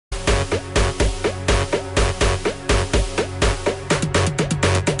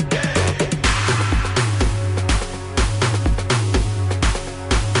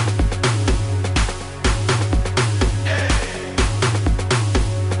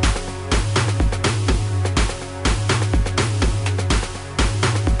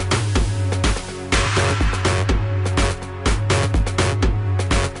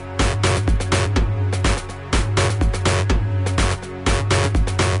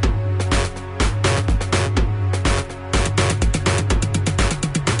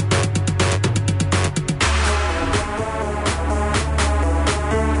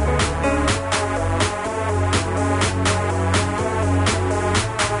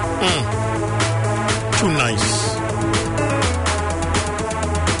Too nice.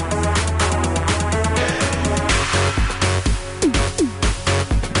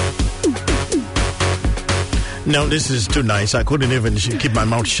 No, this is too nice. I couldn't even keep my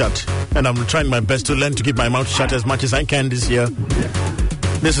mouth shut. And I'm trying my best to learn to keep my mouth shut as much as I can this year.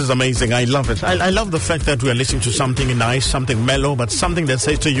 This is amazing. I love it. I love the fact that we are listening to something nice, something mellow, but something that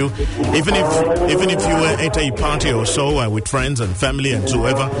says to you, even if you were at a party or so with friends and family and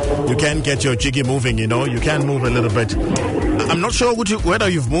whoever, you can get your jiggy moving, you know. You can move a little bit. I'm not sure whether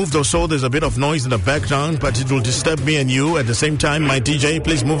you've moved or so. There's a bit of noise in the background, but it will disturb me and you at the same time. My DJ,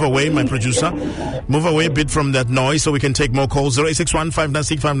 please move away. My producer, move away a bit from that noise so we can take more calls.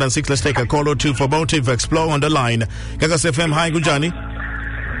 0861596. Let's take a call or two for Motive Explore on the line. Gagas FM, hi, Gujani.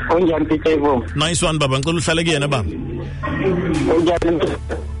 Nice one, Baba. Ngicela uhlale kuyena baba.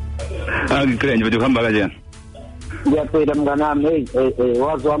 Angikrenje bethu uhamba kanjani? Ngiyaphila mnganami,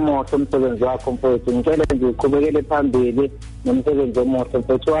 wazwa moto umsebenzi wakho mfowethu. Ngicela nje uqhubekele phambili nomsebenzi omuhle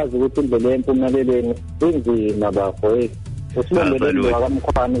mfowethu, wazi ukuthi indlela yempumelelweni inzima bafo. Usibongelele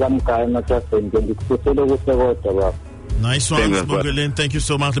wakamkhwani kamgaya mathaseni ngikususele kuhle kodwa baba. Nice one, Sibongelele. Thank you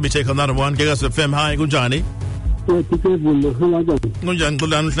so much. Let me take another one. Gagas FM, hi, Gujani. Tikevule kunjani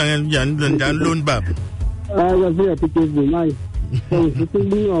xolani uhlangene njani njani loni baba yavula tikevule hayi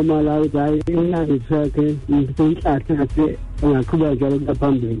ngikubuka mala hayi inani sakhe ngisenhlahla ngathi angaqhubeka njalo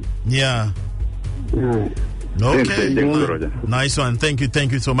ngaphambili yeah okay nice one,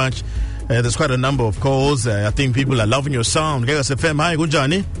 thank you so much. There's quite a number of calls. I think people are loving your sound. Gagas FM, hi,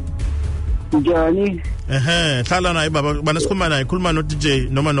 kunjani njani hlala naye baba banasikhuluma naye, khuluma no DJ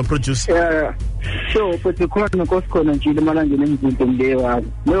noma no producer. So futhi khona nkosikhona nje emalangeni emzinto mlewa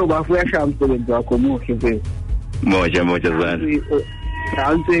leyo bafu yashaya umsebenzi wakho muhle mfethu moja zana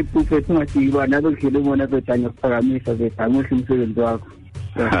danse ipufethu ngathi ba nabe kudlule bona betanya kuphakamisa betanguhle umsebenzi wakho.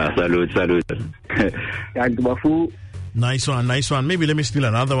 Salute yanti bafu. Nice one. Maybe let me steal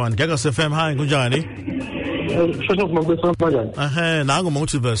another one. Gagas FM, hi, kunjani shosho kumangwesa kanjani nangu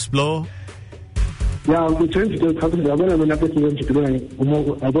Motive Explore. Ya ngithenze ukuthi ngiyabona mina futhi ngijibulani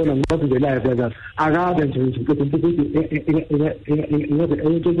umuntu abona ngathi nje live yaza akabe nje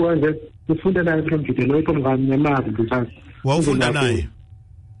into kwanje ufunda naye computer lokho ngamnyamazi ngithatha wawufunda naye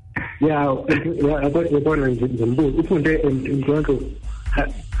ya yabona nje ngimbuzo ufunde into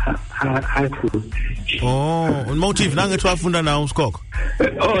high school. Motive nangathi wafunda nawo uSkhokho.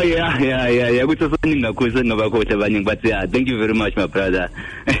 Oh yeah kuthi soningi kakhulu seningabakhohle abaningi but yeah, thank you very much my brother.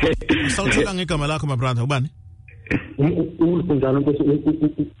 Sawuthola ngegama lakho my brother ubani? Ufunjana ukuthi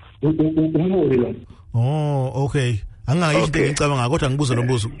umholi. Okay. Angayisho into engicabanga kodwa ngibuza lo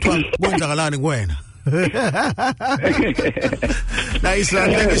mbuzo. Kuthiwa kwenzakalani kuwena? Nice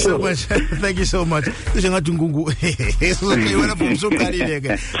one, thank you so much. Nice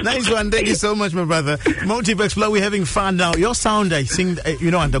one, thank you so much, my brother. Motive Explore, we're having fun now. Your sound, I think,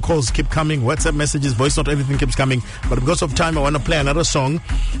 and the calls keep coming. WhatsApp messages, voice note, everything keeps coming. But because of time, I want to play another song.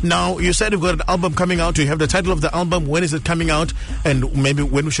 Now, you said you've got an album coming out. Do you have the title of the album? When is it coming out? And maybe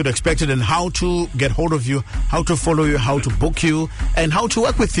when we should expect it, and how to get hold of you, how to follow you, how to book you, and how to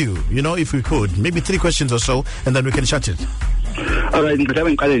work with you, if we could. Maybe 3 questions or so, and then we can shut it. Alright, ngicela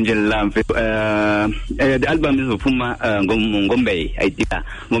ngiqale nje lamfe. The album izophuma ngoMbey, idea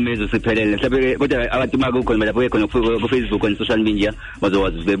ngomezo siphelele. Mhlawumbe kodwa abantu makukhona lapho khona ku Facebook and social media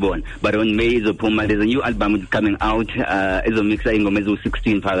bazokwazi ukubona. But on May izophuma, there's a new album coming out. Izomixa ingoma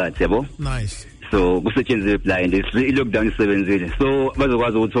ezo16 phakathi, yabo? Nice. So kusetshenziswe blind i-lockdown isebenzile, so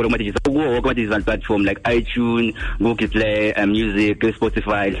bazokwazi ukuthola kuma-digital platform like iTunes, Google Play, music,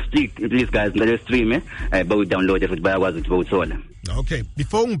 Spotify. Please guys, ngicela stream bawu-download futhi bayakwazi ukuthi bawuthole. Okay,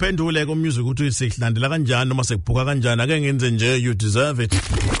 before ngiphendule ko-music ukuthi sikulandela kanjani noma sekuphuka kanjani, ake ngenze nje, you deserve it.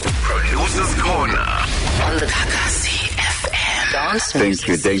 Producer's Corner on the Kakasi FM. Dance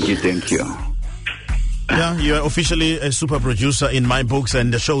Thank you. Yeah, you're officially a super producer in my books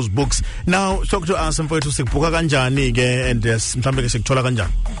and the show's books. Now, talk to us mfowethu sikuphuka kanjani ke and mhlambe ke sikuthola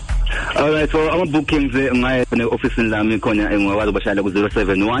kanjani. Alright, so our bookings ngaye office lami khona ngikwazi ubashala ku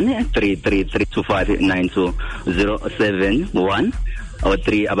 071 3332592 071 or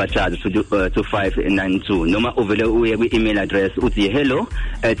 3 abachazi to 2592 noma uvele uye ku email address uthi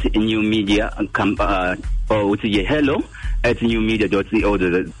hello@newmedia or uthi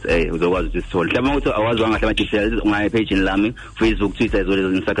hello@newmedia.co.za uzokwazi ukuthola. Mhlawumbe ukuthi awazi ngahle ama details ungaye page lami Facebook, Twitter, as well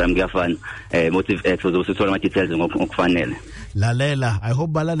as Instagram kuyafana. Motive X uzosithola ama details ngokufanele. lalela, I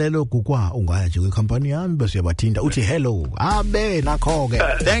hope balalelo kukwa ungaya nje kwicompany yami bese uyabathinta uthi hello abe nakho ke.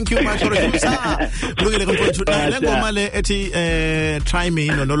 Thank you much for the kulungile komfowethu. Le ngoma le ethi try me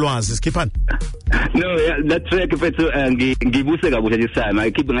nolwazi sikhiphani. No, that track mfethu ngibuse kabusha this time. I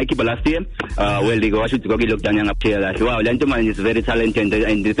keep last year. Well, they go shoot kwaki lockdown yangaphela kahle. Wow, le nto manje is very talented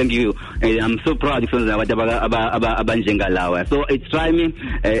and thank you. I'm so proud of abantu abanjengalawa. So it's try me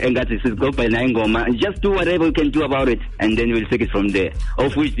engathi sigoba na ingoma. Just do whatever you can do about it and then we'll take it from there.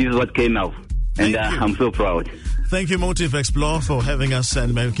 Of which this is what came out. And I'm so proud. Thank you, Motive Explore, for having us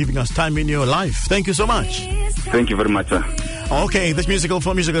and giving us time in your life. Thank you so much. Thank you very much, sir. Okay, this musical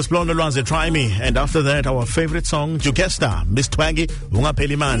for Music Explore no Lwanze, Try Me. And after that, our favorite song, Jukesta, Miss Twaggy,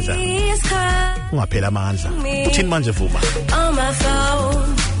 Ungapheli Mandla. Ungaphela Mandla. Uthini manje Vuma? On my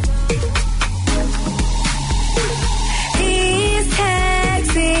phone. He's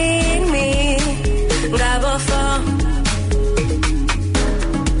texting me. Ngabo phone.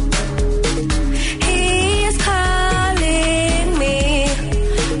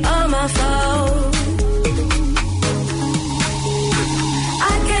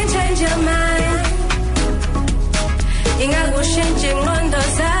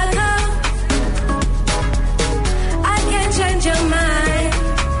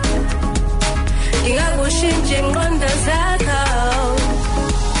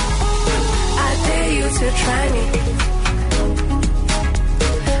 To try me,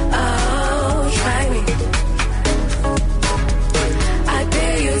 oh, try me. I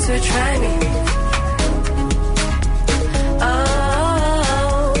dare you to try me,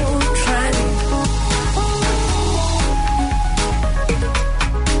 oh, try me.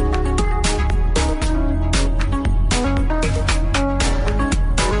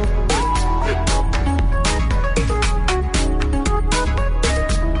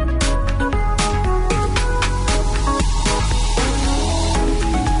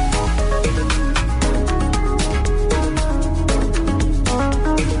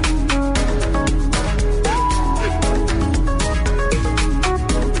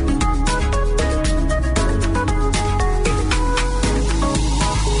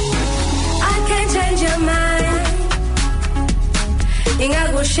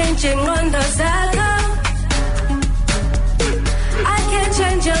 I can't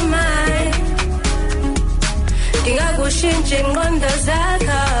change your mind.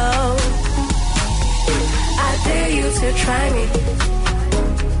 I dare you to try me.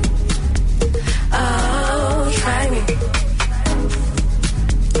 Oh, try me.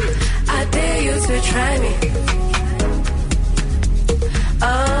 I dare you to try me.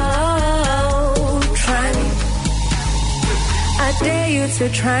 Oh, try me. I dare you to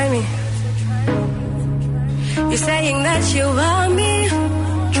try me. You're saying that you want me.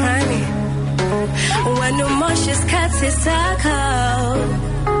 Try me. When emotions cut his circle.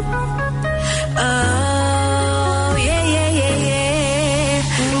 Oh, yeah, yeah, yeah, yeah.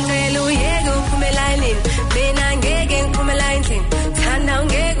 Ngelu yego kumelainin. Bena ngegen kumelainin. Tanda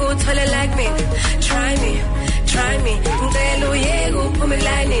ngego tole like me. Try me, try me. Ngelu yego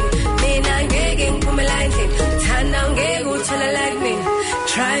kumelainin. Bena ngegen kumelainin. Tanda ngego tole like me.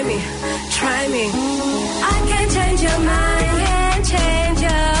 Try me, try me. I can't change your mind. Can't change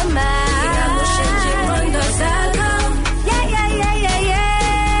your mind.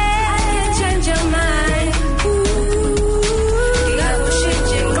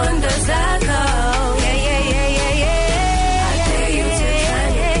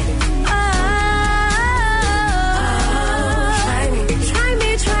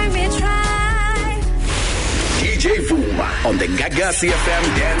 On the Gaga CFM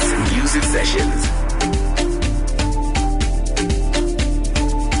Dance Music Sessions.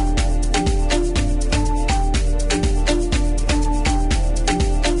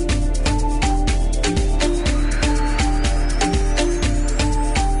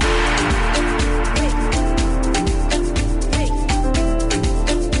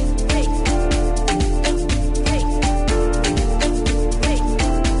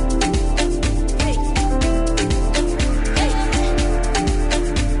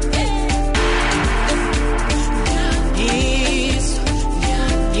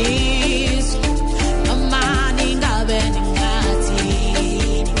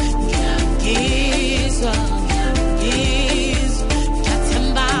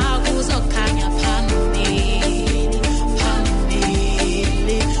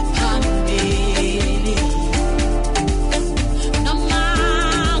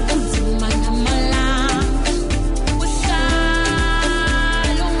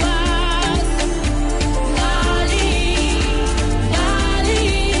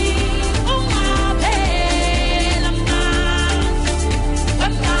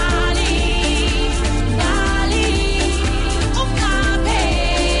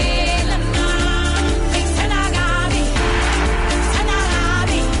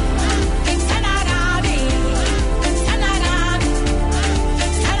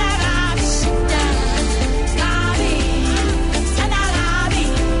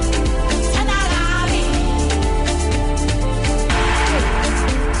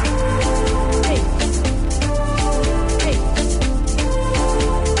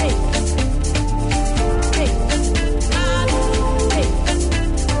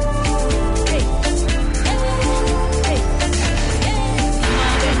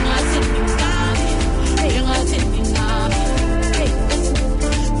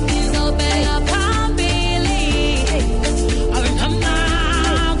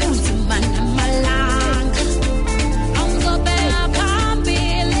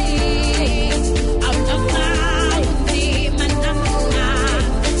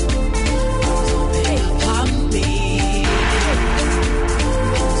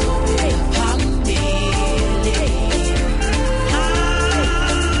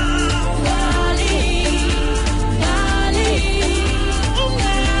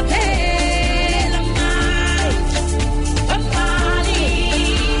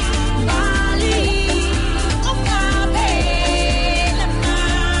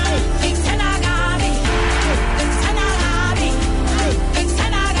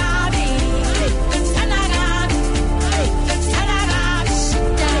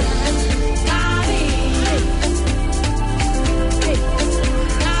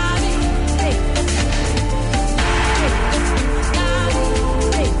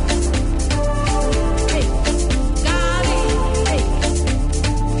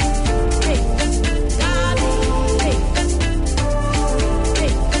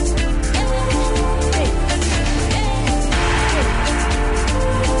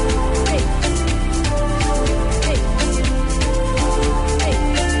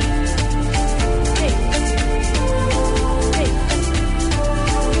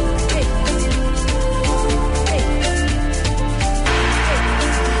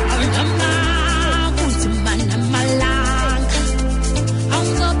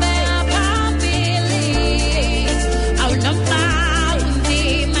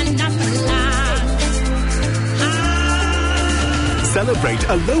 Celebrate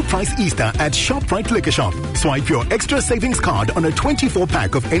a low-price Easter at ShopRite Liquor Shop. Swipe your extra savings card on a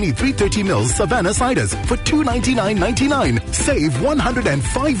 24-pack of any 330ml Savannah ciders for $299.99. Save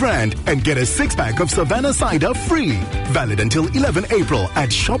 105 Rand and get a 6-pack of Savannah cider free. Valid until 11 April at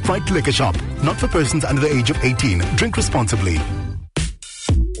ShopRite Liquor Shop. Not for persons under the age of 18. Drink responsibly.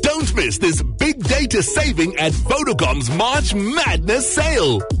 Don't miss this big data saving at Vodacom's March Madness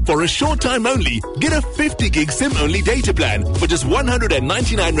sale. For a short time only, get a 50 gig SIM-only data plan for just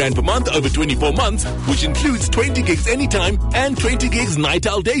 199 Rand per month over 24 months, which includes 20 gigs anytime and 20 gigs night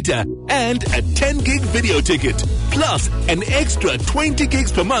owl data and a 10 gig video ticket. Plus, an extra 20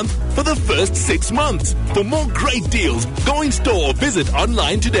 gigs per month for the first 6 months. For more great deals, go in store or visit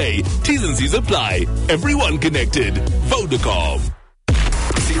online today. T's and C's apply. Everyone connected. Vodacom.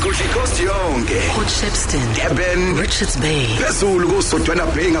 Coast yonke. Port Shepstone, Durban, Richards Bay, phezulu kusodwana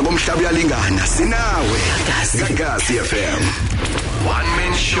Bay ngomhlaba uyalingana sinawe. Gagasi FM. One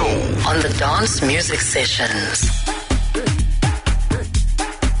man show on the Dance Music Sessions.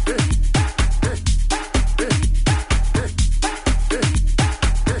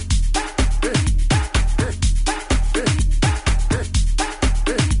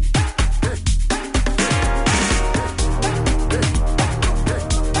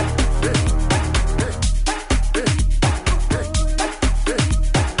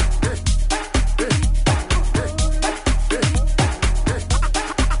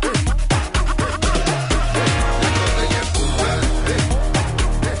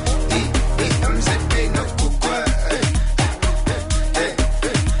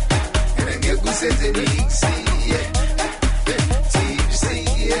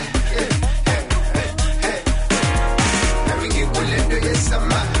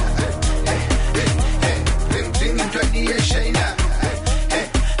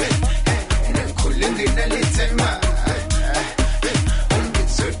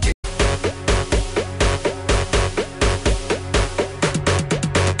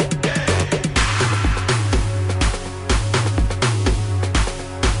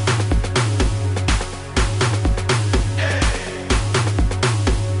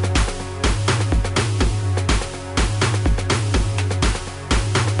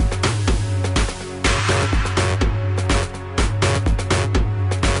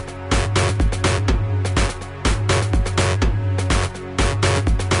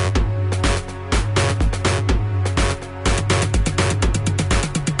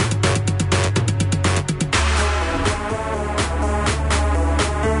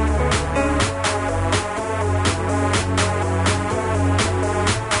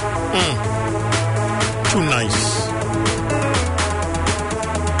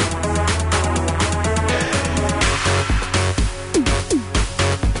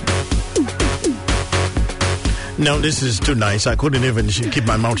 No, this is too nice. I couldn't even keep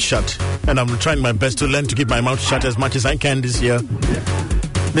my mouth shut. And I'm trying my best to learn to keep my mouth shut as much as I can this year.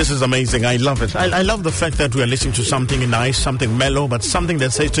 This is amazing. I love it. I love the fact that we are listening to something nice, something mellow, but something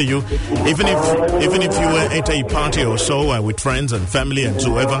that says to you, even if you were at a party or so with friends and family and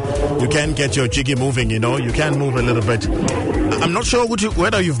whoever, you can get your jiggy moving, you know. You can move a little bit. I'm not sure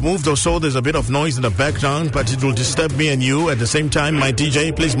whether you've moved or so. There's a bit of noise in the background, but it will disturb me and you at the same time. My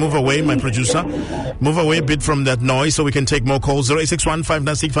DJ, please move away, my producer. Move away a bit from that noise so we can take more calls.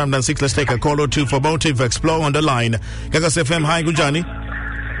 0861596 596. Let's take a call or two for Motive Explore on the line. Gagasi FM, hi, Gunjani.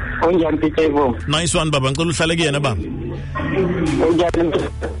 Nice one, Baba. Ngicela uhlale kuyena baba.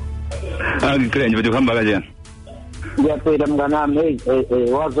 Angikrenje bethu uhamba kanjani? Ngiyaphila mnganami,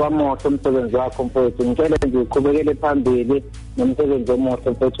 wazwa moto umsebenzi wakho mfowethu. Ngicela nje uqhubekele phambili nomsebenzi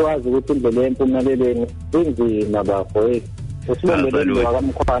omuhle mfowethu, wazi ukuthi indlela yempumelelweni inzima bafo. Usibongeleni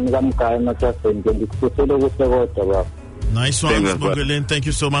wakamkhwani kamgaya eMathafeni nje ngikususele kuhle kodwa baba. Nice one, Sibongeleni. Thank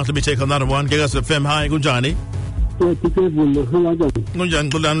you so much. Let me take another one. Gagasi FM, hi, Gunjani. Kunjani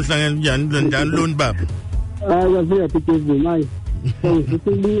xolani uhlangene njani njani loni baba? Yavula tikezi mai.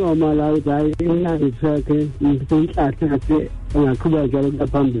 Ngikubuka mala hayi inani sakhe ngikuhlahla nje ngaqhubeka njalo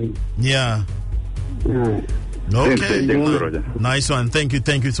phambili. Yeah. Okay. Nice one. Thank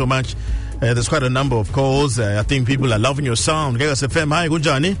you so much. There's quite a number of calls. I think people are loving your sound. Gagasi FM, hi,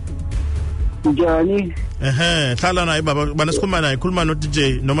 Gunjani. Njani? Hlala naye baba, banasikhuluma naye, khuluma no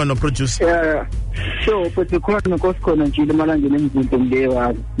DJ noma no producer. Yeah. So futhi khona nkosikhona nje emalangeni emzinto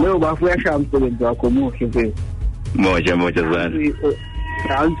ngileyo. Leyo bafu uyashaya umsebenzi wakho muhle mfethu. Moja zani.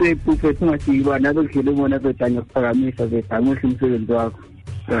 Anze prophet ungathiba nazo kudlule bona bethanya kuphakamisa bethamuhle umsebenzi wakho.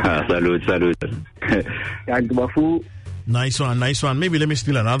 Salute. Kanti bafu. Nice one. Maybe let me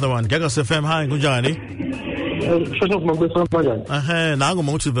steal another one. Gagasi FM, hi, Gunjani. Shosho kumabesa kanjani? Nangu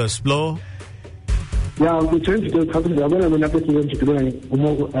Motive Explore. Ya ku-20 khathi yabona mina phethi ngijidulana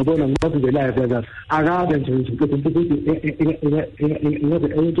abona ngoba nje live la akabe nje into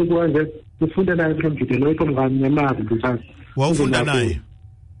kwenze ufunda naye computer lo ngami nyamazi ngithatha wawufunda naye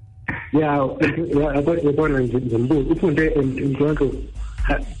ya yabona nje ngimbuzo ufunde into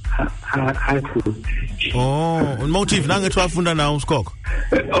high school. Oh, Motive nangathi wafunda nawo uSkhokho.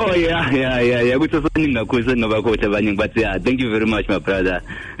 Oh yeah kuthi soningi kakhulu seningaba khotha abaningi but yeah, thank you very much my brother.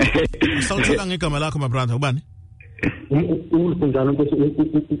 Sawuthola ngegama lakho my brother ubani? Ufunjana ukuthi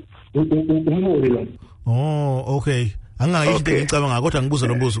umholi. Oh, okay. Angayisho into engicabanga kodwa ngibuza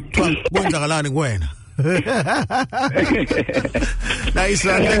lo mbuzo. Kuthiwa kwenzakalani kuwena? Nice,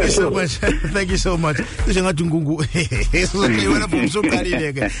 thank you so much. Thank you so much.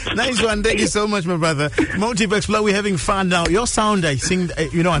 Nice one, thank you so much, my brother. Motive Explore, we're having fun now. Your sound, I think,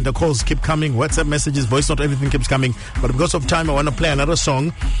 and the calls keep coming. WhatsApp messages, voice note, everything keeps coming. But because of time, I want to play another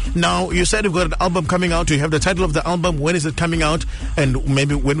song. Now, you said you've got an album coming out. Do you have the title of the album? When is it coming out? And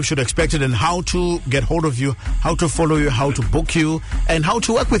maybe when we should expect it, and how to get hold of you, how to follow you, how to book you, and how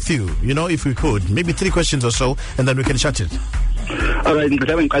to work with you, if we could. Maybe 3 questions or so, and then we can shut it. All right, the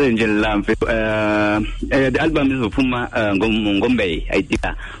album is Fuma Ngombei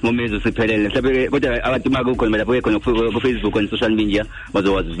idea. Momezo siphelele. Kodwa abatima ko Facebook and social media was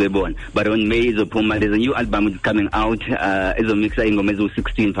born. But on May is Fuma, there's a new album coming out. Is a mixer Ngomezo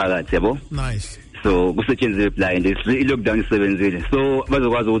 16 phakathi yabo. Nice. So kusetshenziswa blind i-lockdown isebenzile so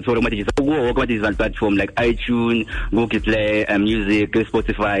bazokwazi ukuthola kuma-digital platform like iTunes, Google Play, music,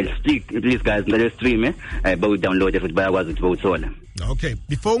 Spotify. Please guys ngicela stream bawu-download futhi bayakwazi ukuthi bawuthola. Okay,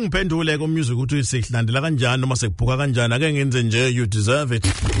 before ngiphendule ko-music ukuthi sikulandela kanjani noma sekubhuka kanjani ake ngenze nje you deserve it.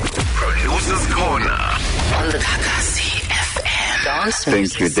 Producers Corner on the Gagasi FM Dance.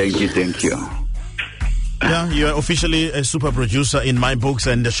 Thank you. Yeah, you're officially a super producer in my books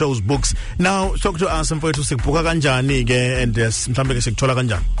and the show's books. Now, talk to us mfowethu sikubhuka kanjani ke and mhlambe ke sikuthola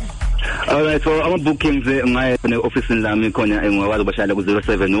kanjani. Alright, so our bookings ngaye ne office lami khona ngikwazi ubashala ku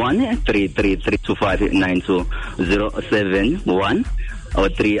 071 3332592 071 or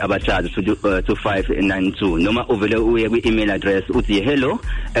 3 abachazi to 2592 noma uvele uye ku email address uthi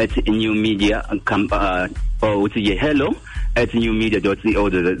hello@newmedia or uthi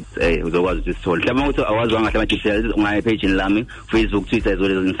hello@newmedia.co.za uzokwazi ukuthola. Hlaba ukuthi awazi wangahle ama details ungaye page lami Facebook, Twitter, as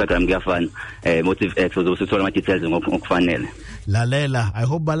well as Instagram kuyafana. Motive X uzothola ama details ngokufanele. Lalela, I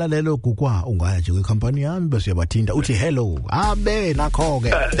hope balalelo gugwa ungaya nje kwicompany yami bese yabathinta uthi hello abe nakho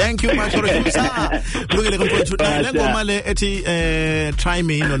ke. Thank you much for it. Kulungile komfowethu le ngoma le ethi try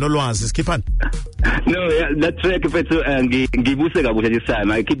me nolwazi sikhiphani. No, that track mfethu ngibuse kabusha this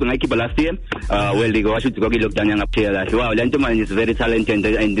time. I keep last year. Well they go shoot go lockdown yangaphela. Wow, le nto manje is very talented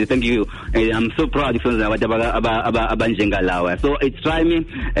and thank you. I'm so proud of abantu abanjengalawa. So it's try me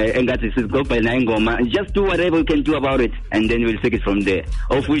engathi sigoba na ingoma. Just do whatever you can do about it and then we'll take it from there.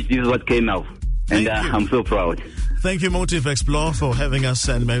 Of which this is what came out. And I'm so proud. Thank you, Motive Explore, for having us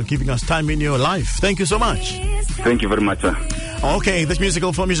and giving us time in your life. Thank you so much. Thank you very much, sir. Okay, this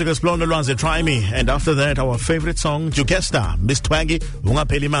musical for Music Explore no Lwanze, Try Me. And after that, our favorite song, Jukesta, Miss Twaggy,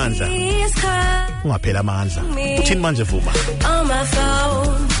 Ungapheli Mandla. Ungaphela Mandla. Uthini manje Vuma? On my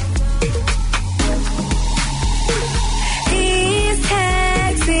phone. He's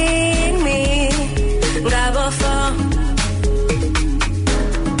texting me. Grab a phone.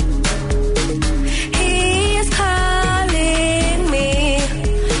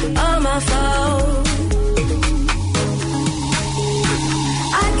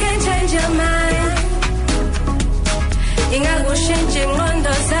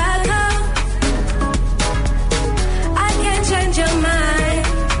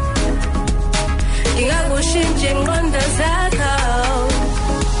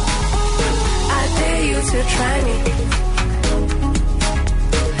 To try me.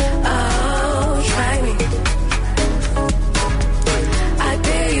 Oh, try me. I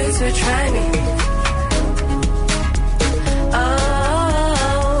dare you to try me.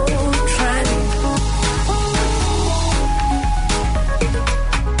 Oh, try me.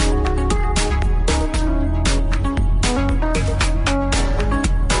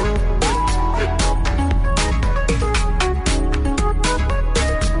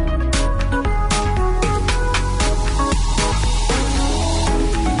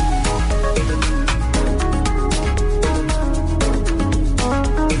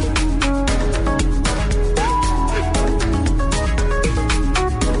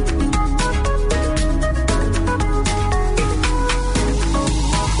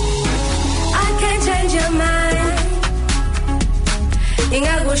 I can't change your mind.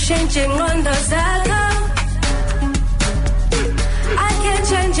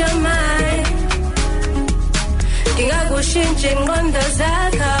 ushintshe ingqondo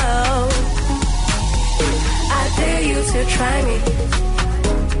zakho. I dare you to try me.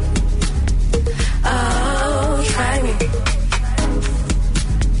 Oh, try me.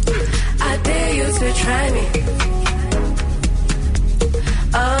 I dare you to try me.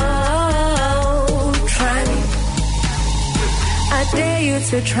 Oh, try me. I dare you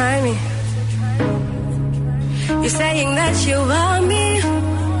to try me. You're saying that you want me.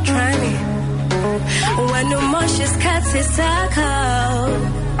 Try me. When emotions cut his circle.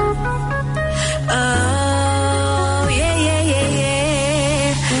 Oh, yeah, yeah, yeah,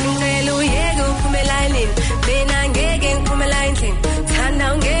 yeah. Ngicela uyeke uphumela endlini. Mina ngeke ngiphumela endlini. Thanda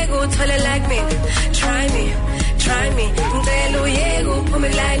ungeke uthole like me. Try me, try me. Ngicela uyeke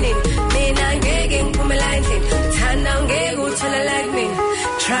uphumela endlini. Mina ngeke ngiphumela endlini. Thanda ungeke uthole like me.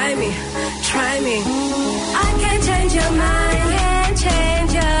 Try me, try me. I can't change your mind, can't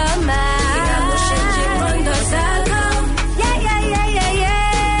change your mind. Yeah, yeah, yeah, yeah,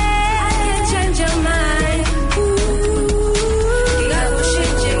 yeah. I can't change your mind. Yeah,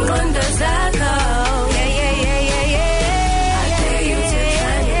 yeah, yeah, yeah, yeah. I dare you to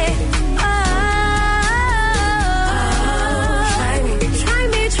try me. Oh, try me, try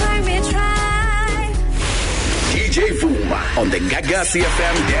me, try me, try. DJ Vuma on the Gaga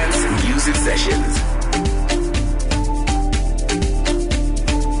CFM Dance Music Sessions.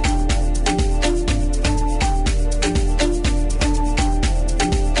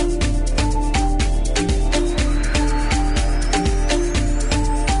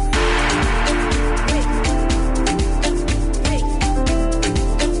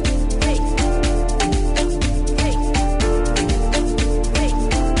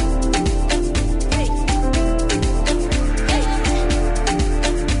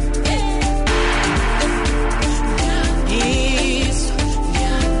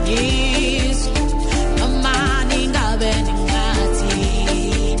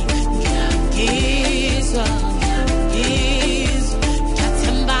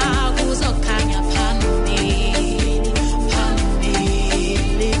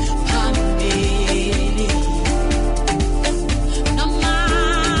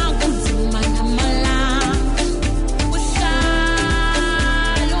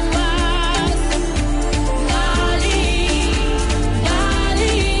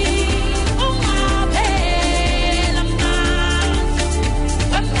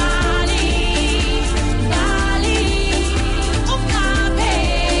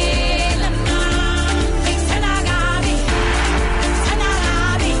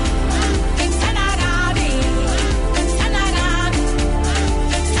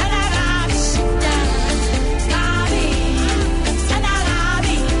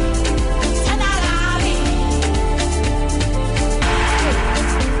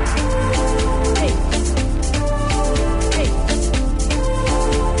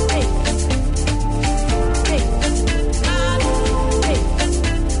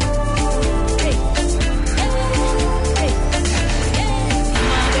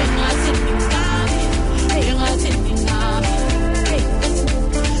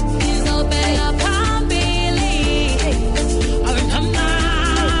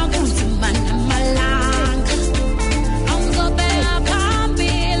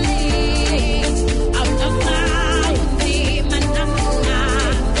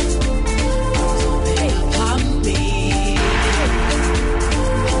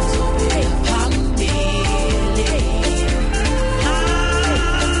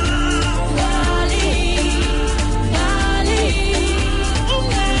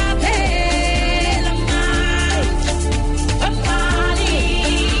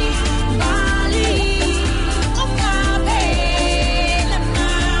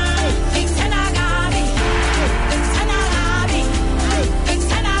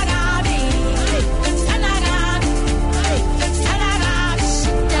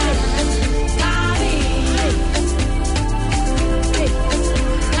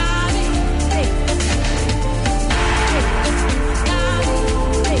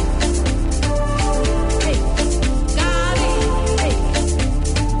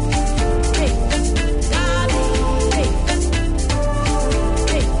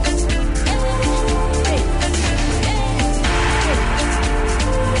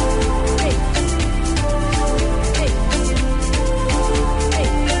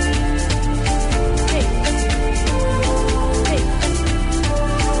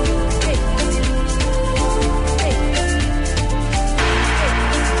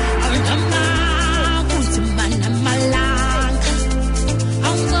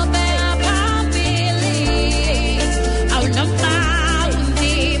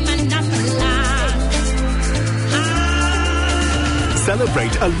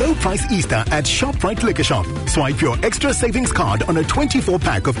 a low price Easter at ShopRite Liquor Shop. Swipe your extra savings card on a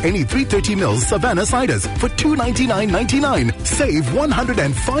 24-pack of any 330ml Savannah ciders for $299.99. Save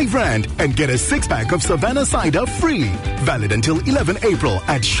 105 Rand and get a 6-pack of Savannah cider free. Valid until 11 April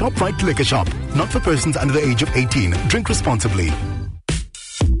at ShopRite Liquor Shop. Not for persons under the age of 18. Drink responsibly.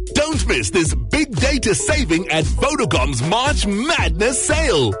 Don't miss this big data saving at Vodacom's March Madness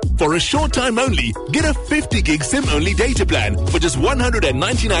sale. For a short time only, get a 50 gig SIM-only data plan for just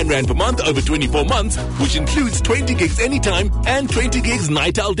 199 Rand per month over 24 months, which includes 20 gigs anytime and 20 gigs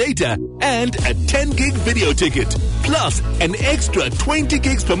night owl data and a 10 gig video ticket. Plus, an extra 20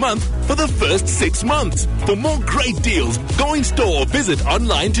 gigs per month for the first 6 months. For more great deals, go in store or visit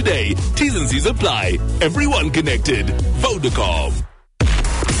online today. T's and C's apply. Everyone connected. Vodacom.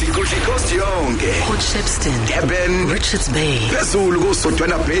 Coast yonke. Port Shepstone, Durban, Richards Bay, phezulu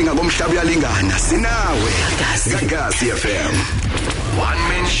kusodwana Bay ngomhlaba uyalingana sinawe. Gagasi FM. One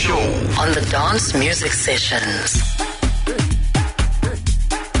man show on the Dance Music Sessions.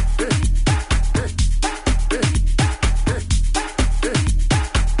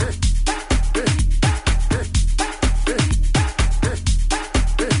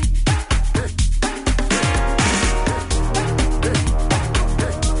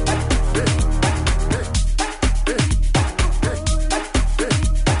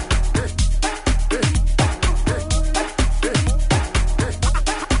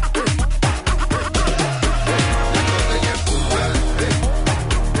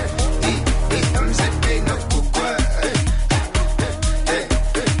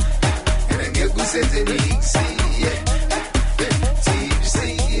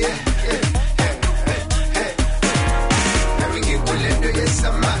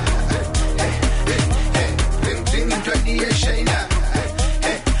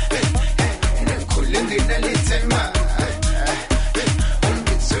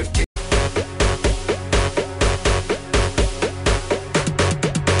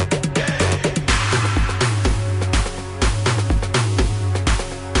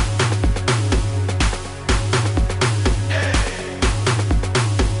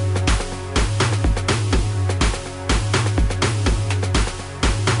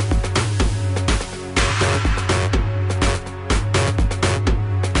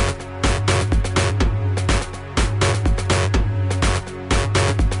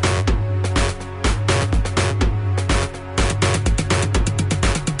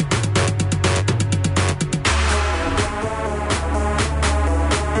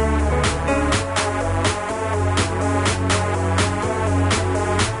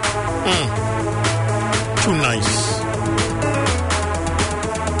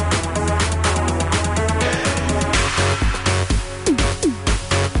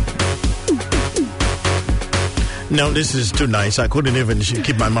 No, this is too nice. I couldn't even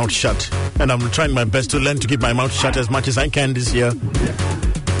keep my mouth shut. And I'm trying my best to learn to keep my mouth shut as much as I can this year.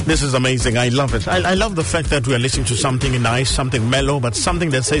 This is amazing. I love it. I love the fact that we are listening to something nice, something mellow, but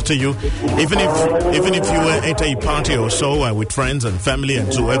something that says to you, even if you were at a party or so with friends and family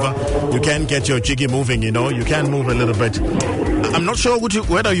and whoever, you can get your jiggy moving, you know. You can move a little bit. I'm not sure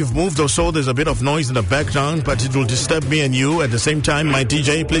whether you've moved or so. There's a bit of noise in the background, but it will disturb me and you at the same time. My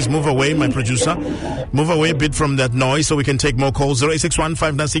DJ, please move away. My producer, move away a bit from that noise so we can take more calls. 061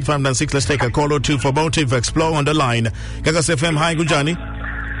 596 596. Let's take a call or two for Motive Explore on the line. Gagas FM, hi, Gujani.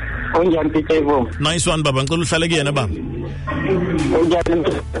 Nice one, Baba. Ngicela uhlale kuyena baba.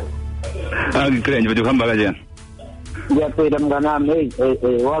 Angikrenje bethu uhamba kanjani? Ngiyaphila mnganami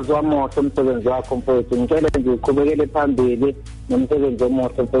wazi wamoto umsebenzi wakho mfowethu ngicela nje uqhubekele phambili nomsebenzi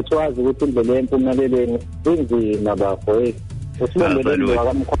omuhle mfowethu wazi ukuthi indlela yempumelelweni inzima bafo usibongeleni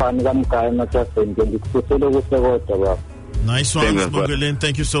bakamkhwani kamgaya mathaseni ngikukusele kuhle kodwa baba. Nice one, Sibongeleni.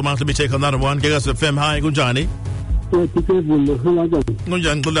 Thank you so much. Let me take another one. Gagas FM, hi, Kunjani?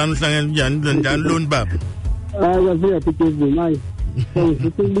 Kunjani xolani uhlangene njani loni baba? Yavula Peterville hayi.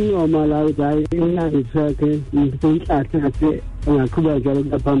 Ngikubuka mala udayi inandisake ngikuhlahla nje ngaqhubeka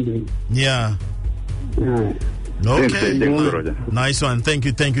njalo phambili. Yeah. Okay. Nice one. Thank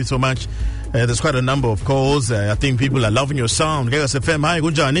you so much. There's quite a number of calls. I think people are loving your sound. Gagas FM, hi,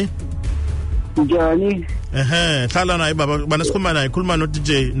 Kunjani? Njani? Hlala naye baba banasikhuluma naye khuluma no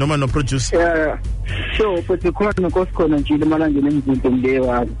DJ noma no producer. Yeah. So futhi khona nkosikhona nje emalangeni emzinto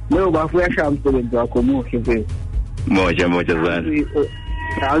mlewa. Leyo bafu uyashaya umsebenzi wakho muhle mfethu. Moja zana.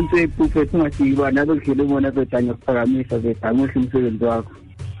 Awuthi prophet ungathi nalo kudlule umona bezanya kuphakamisa besamuhle umsebenzi wakho.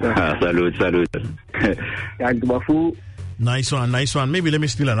 Salute. Yanti bafu. Nice one. Maybe let me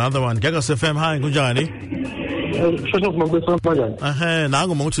steal another one. Gagas FM, hi, Kunjani? Shosho kumabesa kanjani?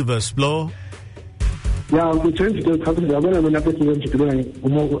 Nangu Motive Explore. Yeah, we change the country. I want to know what you're doing. I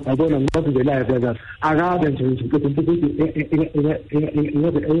want to know the life that I got into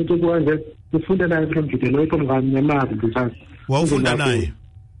the food and I come to the local one. Well, food and I.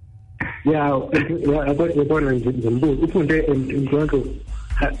 Yeah, I got a born in book. In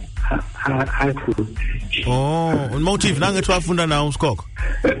high school. Oh, motive nanga twafunda na uskoko.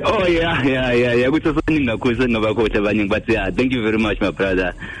 Oh yeah. Which was something that question about coach abaning, but yeah, thank you very much, my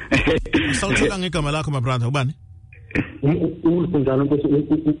brother. Sawuthola ngegama lakho, my brother, ubani?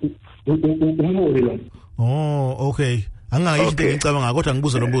 Oh, okay. Angayithi ngicabanga kodwa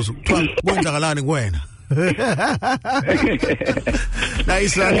ngibuza lo mbuzo. Kuthiwa kwenzakalani kuwena?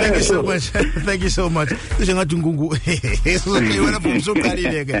 Nice one. Thank you so much. Thank you so much. Nice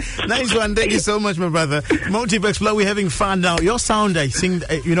one. Thank you so much, my brother. Motive Explore, we're having fun now. Your sound, I think,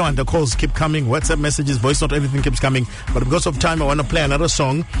 and the calls keep coming. WhatsApp messages, voice note, everything keeps coming. But because of time, I want to play another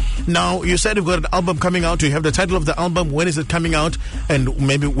song. Now, you said you've got an album coming out. Do you have the title of the album? When is it coming out? And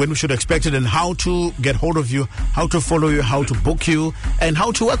maybe when we should expect it, and how to get hold of you, how to follow you, how to book you, and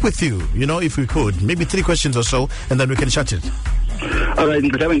how to work with you, if we could. Maybe 3 questions or so, and then we can shut it. All right, the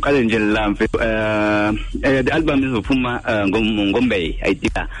album is Puma Ngombei,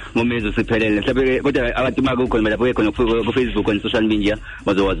 idea. Momezo Sepelele. Facebook and social media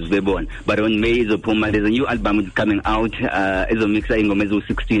was born. But on May is Puma, there's a new album coming out. Is a mixer in Gomezo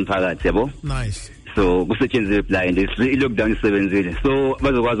 16 parats. Nice. So, go search and reply, and they look down 7 So,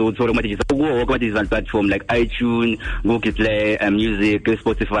 what was also what is on platform like iTunes, Google Play, music,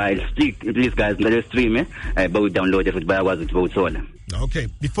 Spotify. Please, guys, let stream but we download it. But I was all. Okay,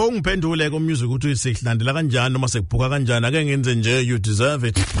 before ngiphendule music ukuthi siklandela kanjani noma sekuphuka kanjani ake ngenze nje, you deserve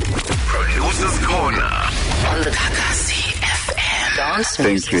it. Producers Corner on the Gagasi FM. Dance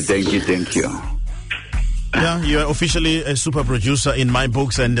Thank you. Yeah, you are officially a super producer in my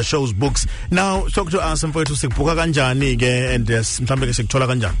books and the show's books. Now, talk to us mfowethu sikuphuka kanjani ke and mhlambe ke sikuthola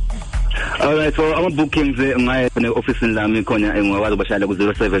kanjani. All right, so our bookings my office in lami khona ngwazi bashala ku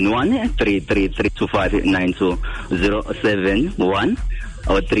 071 3332592 071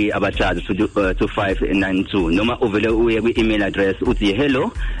 or 3 abachazi to 2592 noma uvele uye ku email address uthi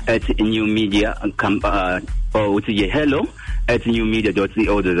hello@newmedia or uthi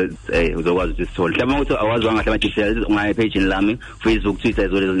hello@newmedia.co.za uzokwazi ukuthi sithole. Mhlawumbe ukuthi awazwanga ama details ungayi page lami Facebook, Twitter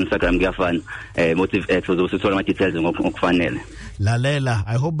as well as Instagram kuyafana. Motive X uzosithola ama details ngokufanele. Lalela,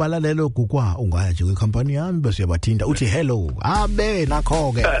 I hope balalelo gugwa ungaya nje kwicompany yami bese yabathinda uthi hello abe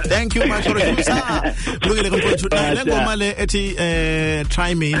nakho ke. Thank you much for the Lukile komfowethu lengoma le ethi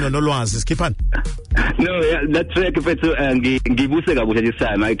try me nolwazi sikhipani. No, yeah, that track mfethu ngibuse kabusha this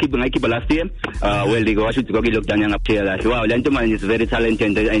time. I keep last year well they go washo ukuthi lockdown yangaphela kahle. Wow, lento manje is very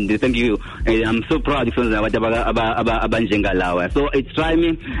talented and thank you. I'm so proud of abantu abanjengalawa. So it's try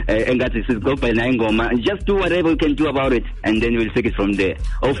me engathi sigoba na ingoma and just do whatever you can do about it and then we'll take it from there.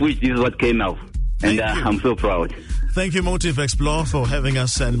 Of which this is what came out. And I'm so proud. Thank you, Motive Explore, for having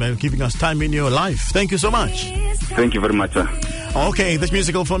us and giving us time in your life. Thank you so much. Thank you very much, sir. Okay, this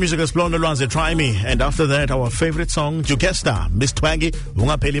musical for Music Explore Nolwazi, Try Me. And after that, our favorite song, Jukesta, Miss Twaggy,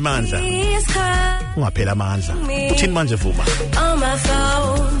 Ungapheli Mandla. Ungaphela Mandla. Uthini manje Vuma? On my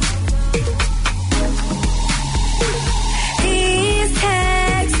phone. He's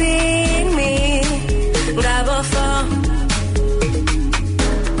texting me. Grab phone.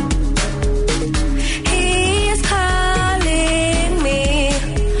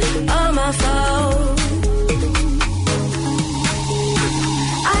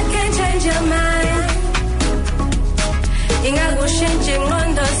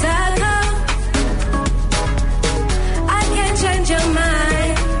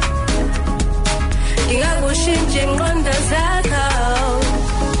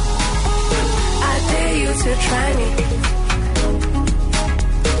 I dare you to try me.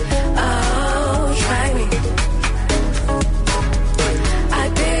 Oh, try me. I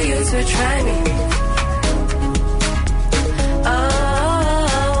dare you to try me.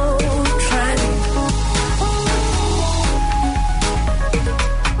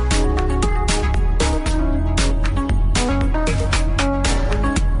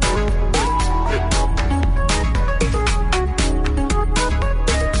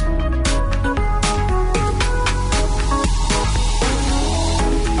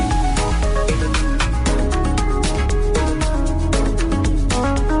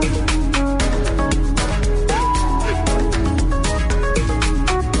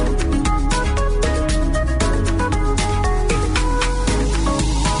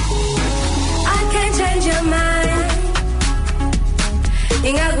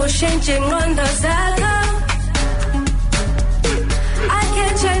 I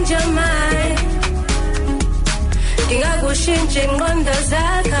can't change your mind. ushintshe ingqondo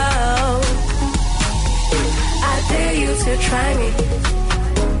zakho. I dare you to try me.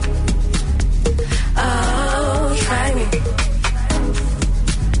 Oh, try me.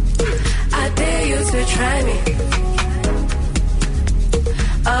 I dare you to try me.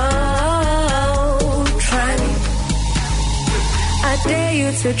 Oh, try me. I dare you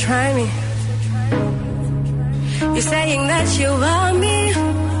to try me. You're saying that you want me.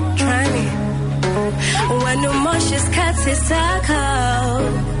 Try me. When emotions cut his circle.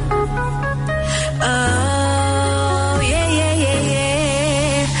 Oh, yeah, yeah, yeah,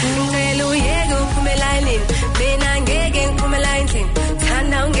 yeah. Ngicela uyeke uphumela endlini. Mina ngeke ngiphumela endlini.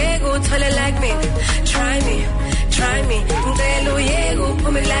 Thanda ungeke uthole like me. Try me, try me. Ngicela uyeke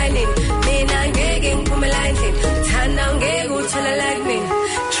uphumela endlini. Mina ngeke ngiphumela endlini. Thanda ungeke uthole like me.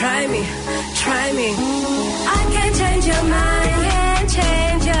 Try me, try me. I can't change your mind, can't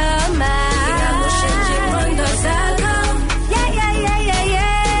change your mind. Yeah, yeah, yeah, yeah,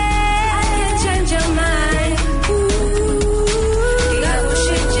 yeah. I can't change your mind. Yeah,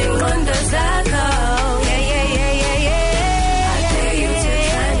 yeah, yeah, yeah, yeah. I dare you to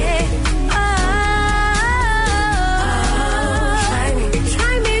try me. Oh, try me,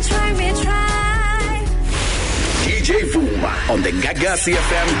 try me, try me, try. DJ Fuma on the Gaga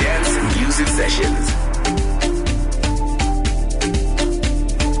CFM Dance Music Sessions.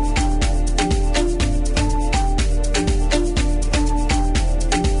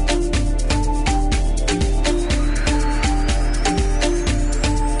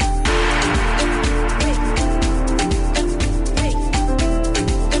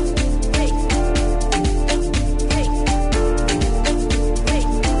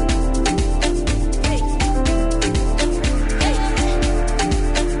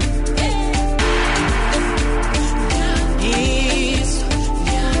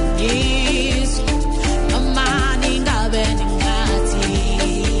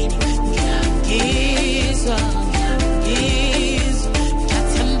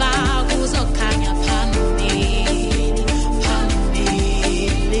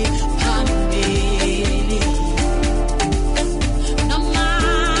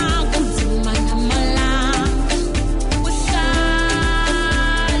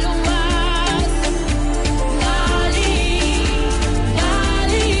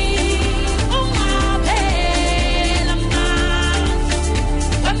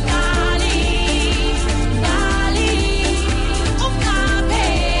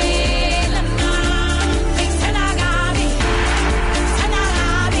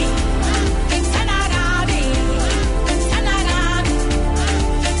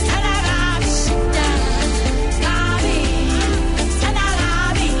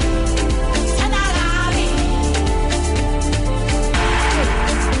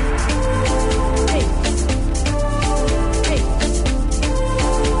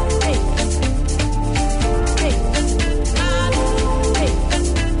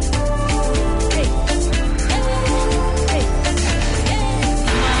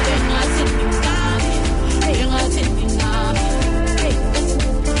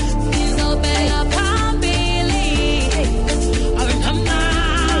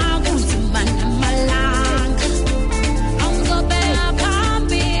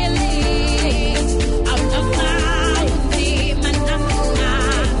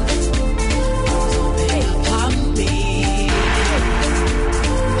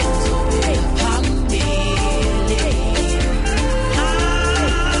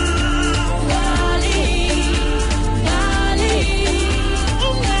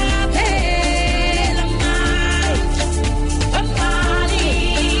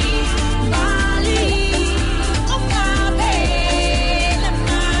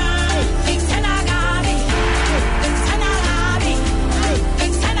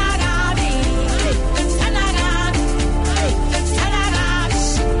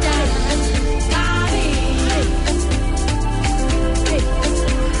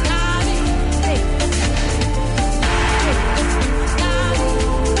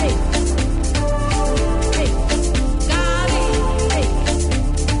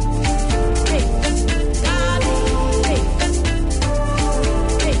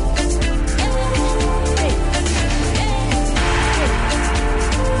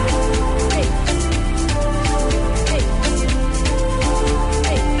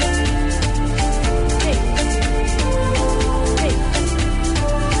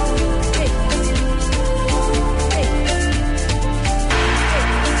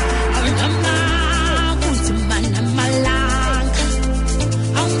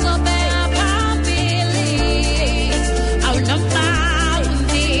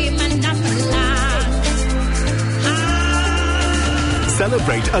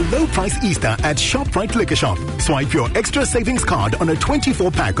 a low price Easter at ShopRite Liquor Shop. Swipe your extra savings card on a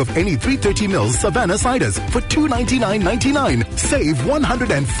 24-pack of any 330ml Savannah ciders for $299.99. Save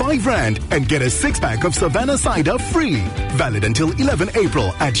 105 Rand and get a 6-pack of Savannah cider free. Valid until 11 April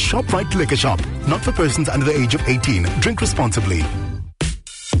at ShopRite Liquor Shop. Not for persons under the age of 18. Drink responsibly.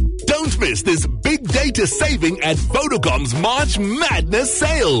 Don't miss this big data saving at Vodacom's March Madness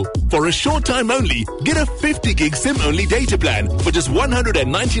sale. For a short time only, get a 50 gig SIM-only data plan for just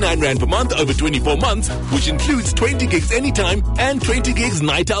 199 Rand per month over 24 months, which includes 20 gigs anytime and 20 gigs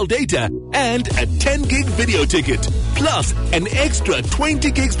night owl data and a 10 gig video ticket. Plus, an extra 20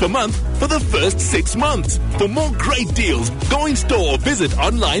 gigs per month for the first 6 months. For more great deals, go in store or visit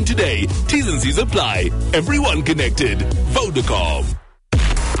online today. T's and C's apply. Everyone connected. Vodacom.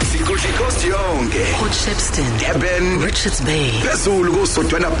 Sikhosi yonke. Port Shepstone, Durban, Richards Bay. Phezulu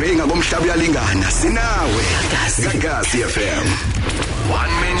kusodwana bhenga ngomhlaba uyalingana sinawe. Gagasi FM. One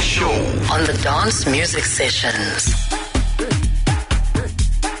man show On the Dance Music Sessions.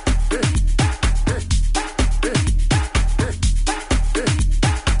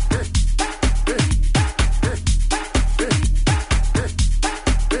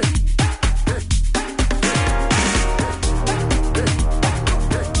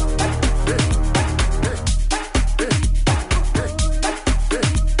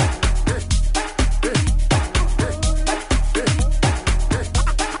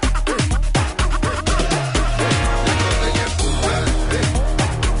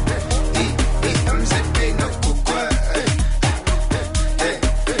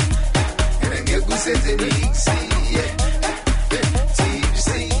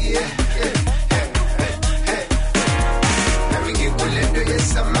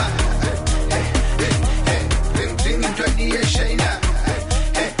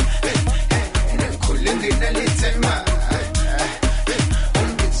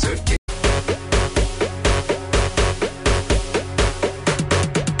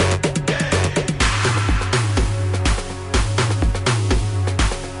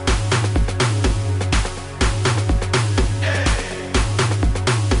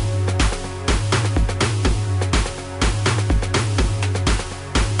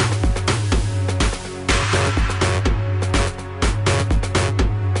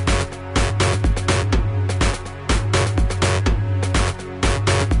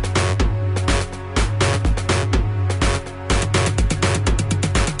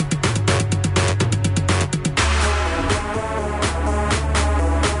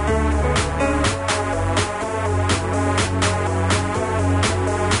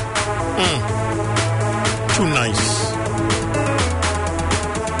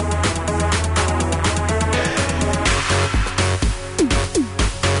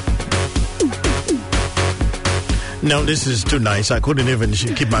 No, this is too nice. I couldn't even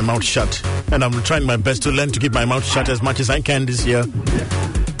keep my mouth shut. And I'm trying my best to learn to keep my mouth shut as much as I can this year.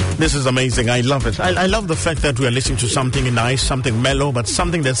 This is amazing. I love it. I love the fact that we are listening to something nice, something mellow, but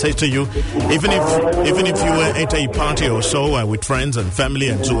something that says to you, even if you were at a party or so with friends and family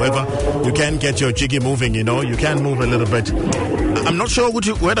and whoever, you can get your jiggy moving, you know. You can move a little bit. I'm not sure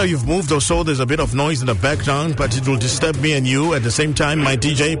whether you've moved or so. There's a bit of noise in the background, but it will disturb me and you at the same time. My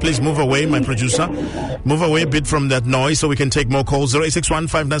DJ, please move away, my producer. Move away a bit from that noise so we can take more calls. 061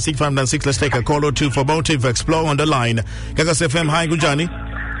 596 596. Let's take a call or two for Motive Explore on the line. Gagas FM, hi, Gujani.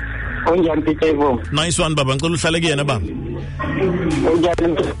 Nice one, Baba. Ngicela uhlale kuyena baba.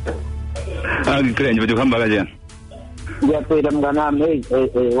 Angikrenje bethu kuhamba kanjani? Ngiyaphila mnganami,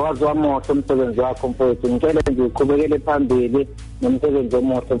 wazi wamoto umsebenzi wakho mfowethu. Ngicela nje uqhubekele phambili nomsebenzi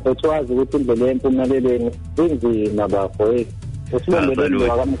omuhle mfowethu, wazi ukuthi indlela yempumelelweni inzima bafo. Usibongeleni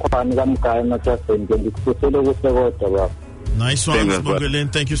wakamkhwani kamgaya Mathaseni ngikukusele kuhle kodwa baba. Nice one,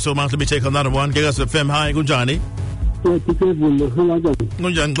 Sibongeleni. Thank you so much. Let me take another one. Gagas FM, hi, Gujani.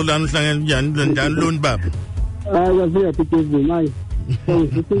 Kunjani xolani uhlangene njani loni baba? Ngiyafika Phikizwe manje.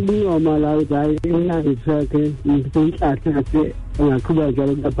 Ngikubuka mala uthi inani sakhe ngikuhlahla nje ngaqhubeka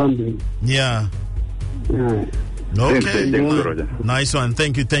njalo phambili. Yeah. Okay. Nice one.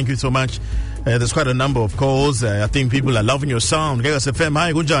 Thank you so much. There's quite a number of calls. I think people are loving your sound. Gagas FM,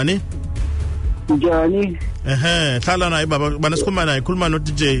 hi, Kunjani? Njani? Hlala naye baba, banasikhuluma naye, khuluma no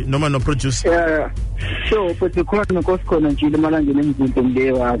DJ noma no producer. Yeah. So, futhi khona nkosikhona nje emalangeni emzinto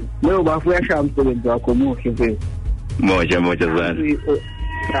mlewayo. Leyo bafu uyashaya umsebenzi wakho muhle mfethu. Moja zana.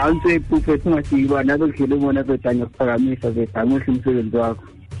 Awuthi prophet ungathi nazo ngile ubona betanya kuphakamisa bethamuhle umsebenzi wakho.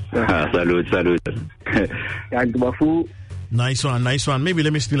 Salute. Yanti bafu. Nice one. Maybe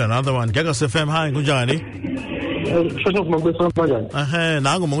let me steal another one. Gagas FM, hi, Kunjani? Shosho kumabesa kanjani?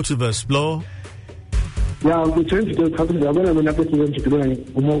 Nangu Motive Explore. Yeah, we change the company. I'm going to put you into doing.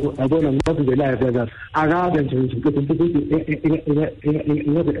 I'm going to the life that I rather to put into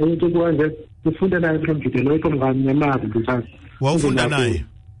the food that I come to the local government because. Well, food and I.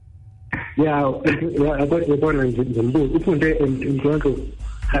 Yeah, I got the border in book. You put it in Toronto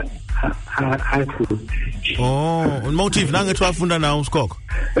high school. Oh, motive nange twafunda nawo uskoko.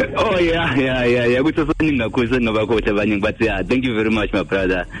 Oh yeah. Kuthi soninga khosini ngoba coach abaningi but yeah, thank you very much my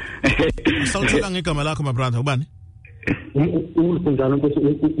brother. Sawuthola ngegama lakho my brother ubani?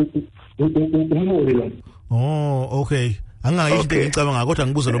 Oh, okay. Angayithi into engicabanga kodwa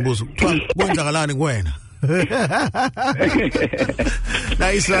ngibuza lo mbuzo. Kuthiwa kwenzakalani kuwena?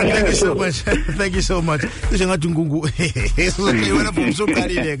 Nice one. Thank you so much. Thank you so much.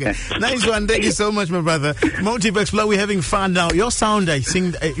 Nice one. Thank you so much, my brother. Motive Explore, we're having fun now. Your sound, I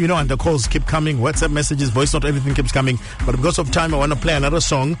think, and the calls keep coming. WhatsApp messages, voice note, everything keeps coming. But because of time, I want to play another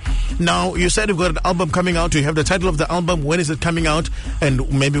song. Now, you said you've got an album coming out. Do you have the title of the album? When is it coming out? And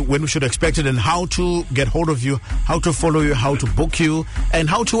maybe when we should expect it, and how to get hold of you, how to follow you, how to book you, and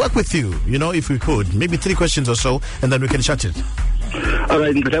how to work with you, if we could. Maybe 3 questions or so, and then we can shut it. All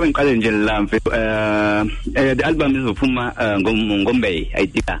right, the album is Puma Ngombei,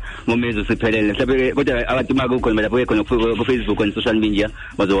 idea. Momezo Sepelele, but Awatimago, Facebook and social media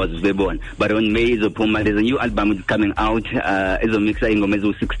was born. But on May, the Puma, there's a new album coming out as a mixer in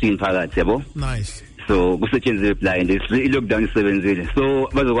Gomezo 16 parts. Nice. So, we change the reply and this lockdown 7 So,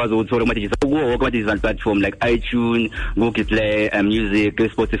 what was also what is on platform like iTunes, Google Play, music,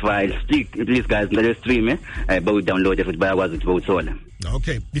 Spotify. Please, guys, let stream but we download it. But I was all.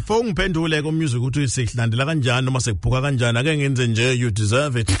 Okay. Before ngiphendule ko music uthi silandela kanjani noma sekuphuka kanjani ake ngenze nje you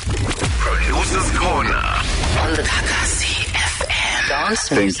deserve it. Producers Corner on the Kakasi FM. Dance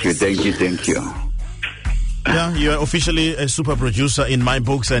Thank you. Yeah, you are officially a super producer in my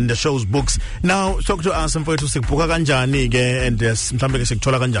books and the show's books. Now, talk to us mfowethu sikuphuka kanjani ke and mhlambe ke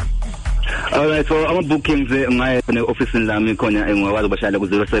sikuthola kanjani. Alright, so our bookings my office in Lami khona ngikwazi ubashayela ku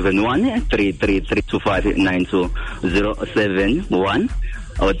 071 3332592 071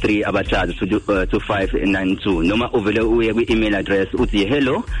 or 3 abachazi to 2592 noma uvele uye ku email address uthi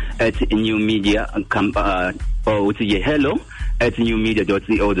hello@newmedia or uthi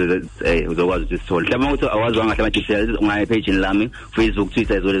hello@newmedia.co.za uzokwazi ukuthi sithole mhlawumbe ukuthi awazi wangahle ama details ungayi page in Lami Facebook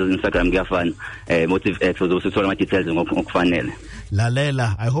Twitter as well as Instagram kuyafana Motive X uzosithola ama details ngokufanele.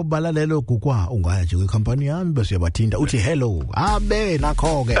 Lalela, I hope balalelo kukwa ungaya nje kwicompany yami bese yabathinda uthi hello abe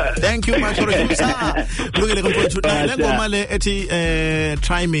nakho ke. Thank you much for it. Kulungile komfowethu le ngoma le ethi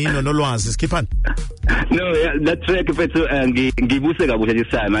try me nolwazi sikhipani. No, yeah, that track mfethu ngibuse kabusha this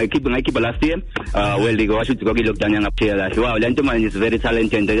time. I keep last year. Well they go washo ukuthi lockdown yangaphela kahle. Wow, le nto manje is very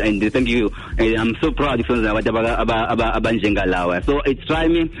talented and thank you. I'm so proud of abantu abanjengalawa. So it's try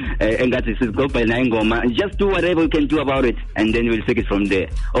me engathi sigoba na ingoma. Just do whatever you can do about it and then we'll take it from there.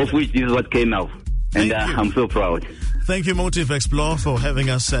 Of which this is what came out. And I'm so proud. Thank you, Motive Explore, for having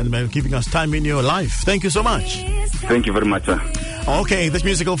us and giving us time in your life. Thank you so much. Thank you very much, sir. Okay, this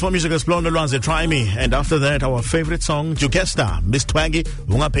musical for Music Explore Nolwazi, Try Me. And after that, our favorite song, Jukesta, Miss Twaggy,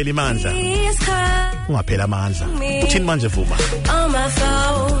 Ungapheli Mandla. Ungaphela Mandla. Uthini manje Vuma? On my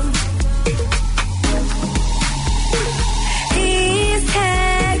phone. He's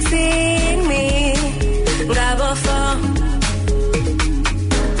texting me. Ngabo phone.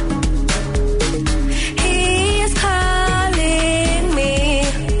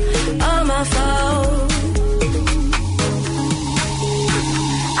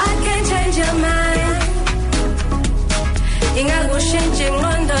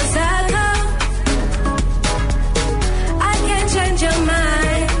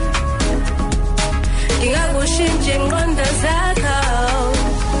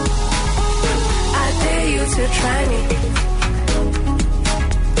 I dare you to try me.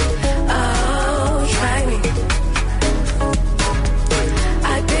 Oh, try me.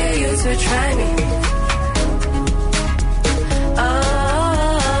 I dare you to try me.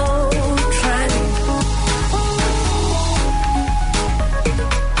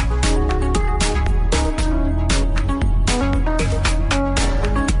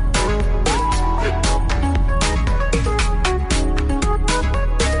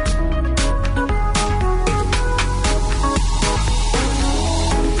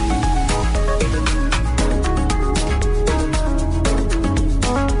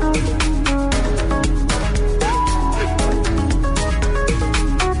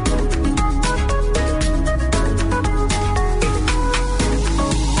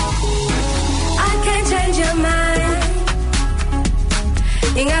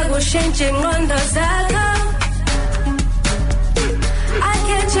 I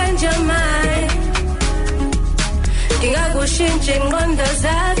can't change your mind. Ushintshe ingqondo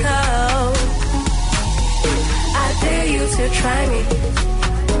zakho. I dare you to try me.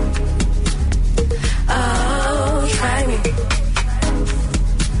 Oh, try me.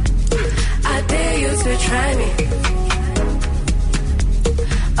 I dare you to try me.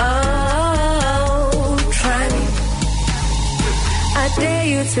 Oh, try me. I dare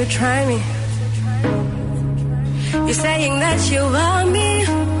you to try me. You're saying that you want me.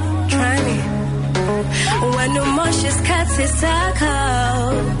 Try me. When emotions cut his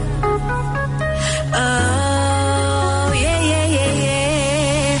circle. Oh, yeah, yeah, yeah,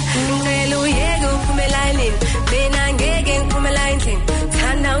 yeah. Ngicela uyeke uphumela endlini. Mina ngeke ngiphumela endlini.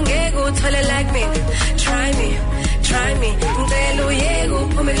 Thanda ungeke uthole like me. Try me, try me. Ngicela uyeke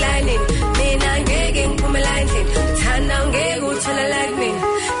uphumela endlini. Mina ngeke ngiphumela endlini. Thanda ungeke uthole like me.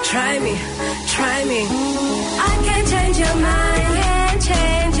 Try me, try me. I can't change your mind, can't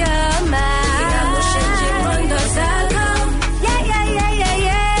change your mind. Yeah, yeah, yeah, yeah,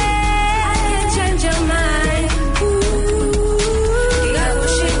 yeah. I can't change your mind. Ooh, yeah,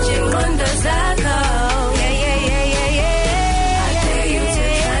 yeah, yeah, yeah, yeah. I dare you to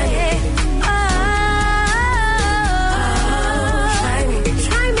try me. Oh, try me,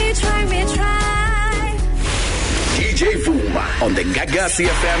 try me, try me, try. DJ Vuma on the Gagasi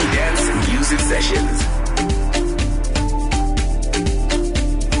FM Dance Music Sessions.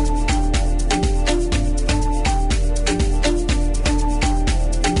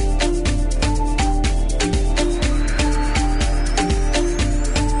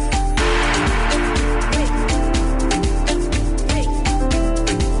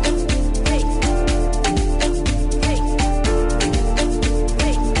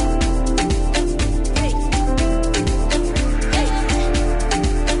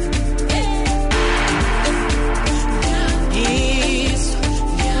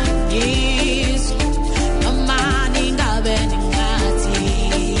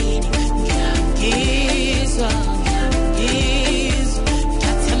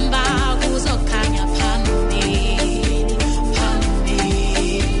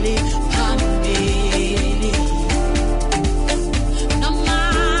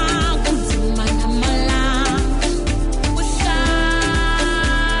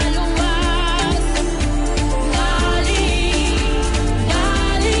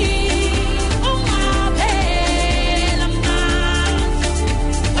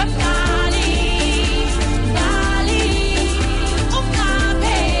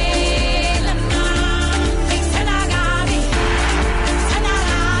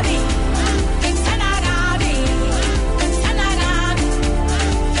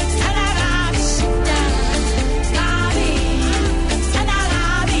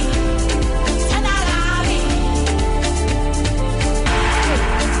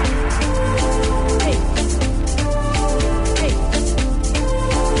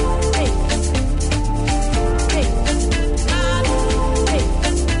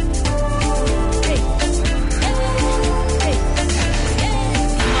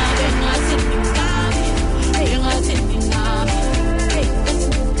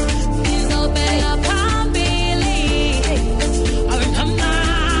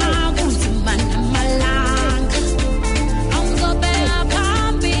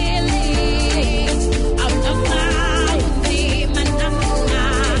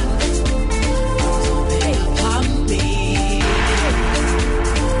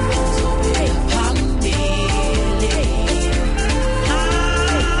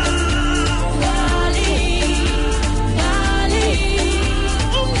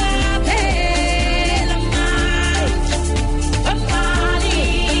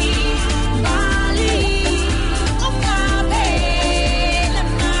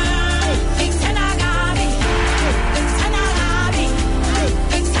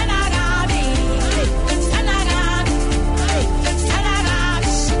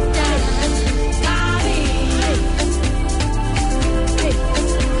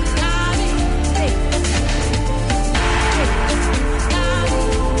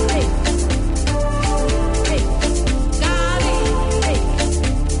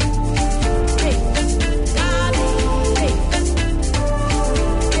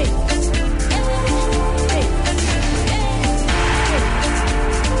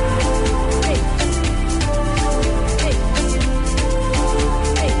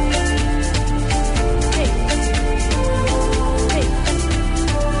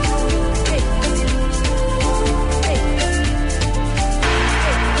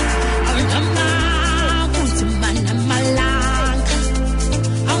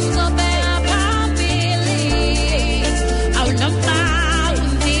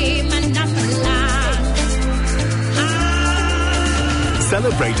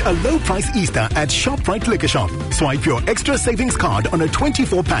 a low price Easter at ShopRite Liquor Shop. Swipe your extra savings card on a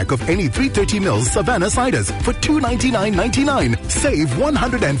 24-pack of any 330ml Savannah ciders for $299.99. Save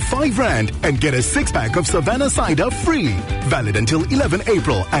 105 Rand and get a 6-pack of Savannah cider free. Valid until 11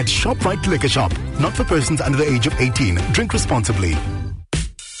 April at ShopRite Liquor Shop. Not for persons under the age of 18. Drink responsibly.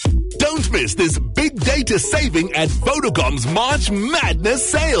 Don't miss this big data saving at Vodacom's March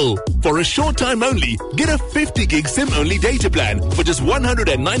Madness sale. For a short time only, get a 50 gig SIM-only data plan for just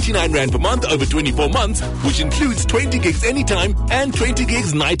 199 Rand per month over 24 months, which includes 20 gigs anytime and 20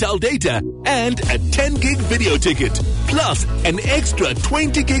 gigs night owl data and a 10 gig video ticket. Plus, an extra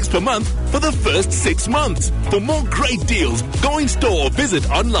 20 gigs per month for the first 6 months. For more great deals, go in store or visit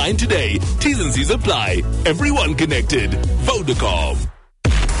online today. T's and C's apply. Everyone connected. Vodacom.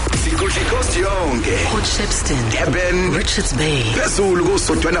 Coast yonke Port Shepstone, Durban, Richards Bay, phezulu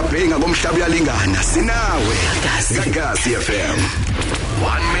kusodwana Bay ngomhlaba uyalingana sinawe Gagasi FM.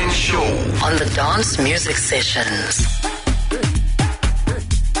 One man show on the Dance Music Sessions.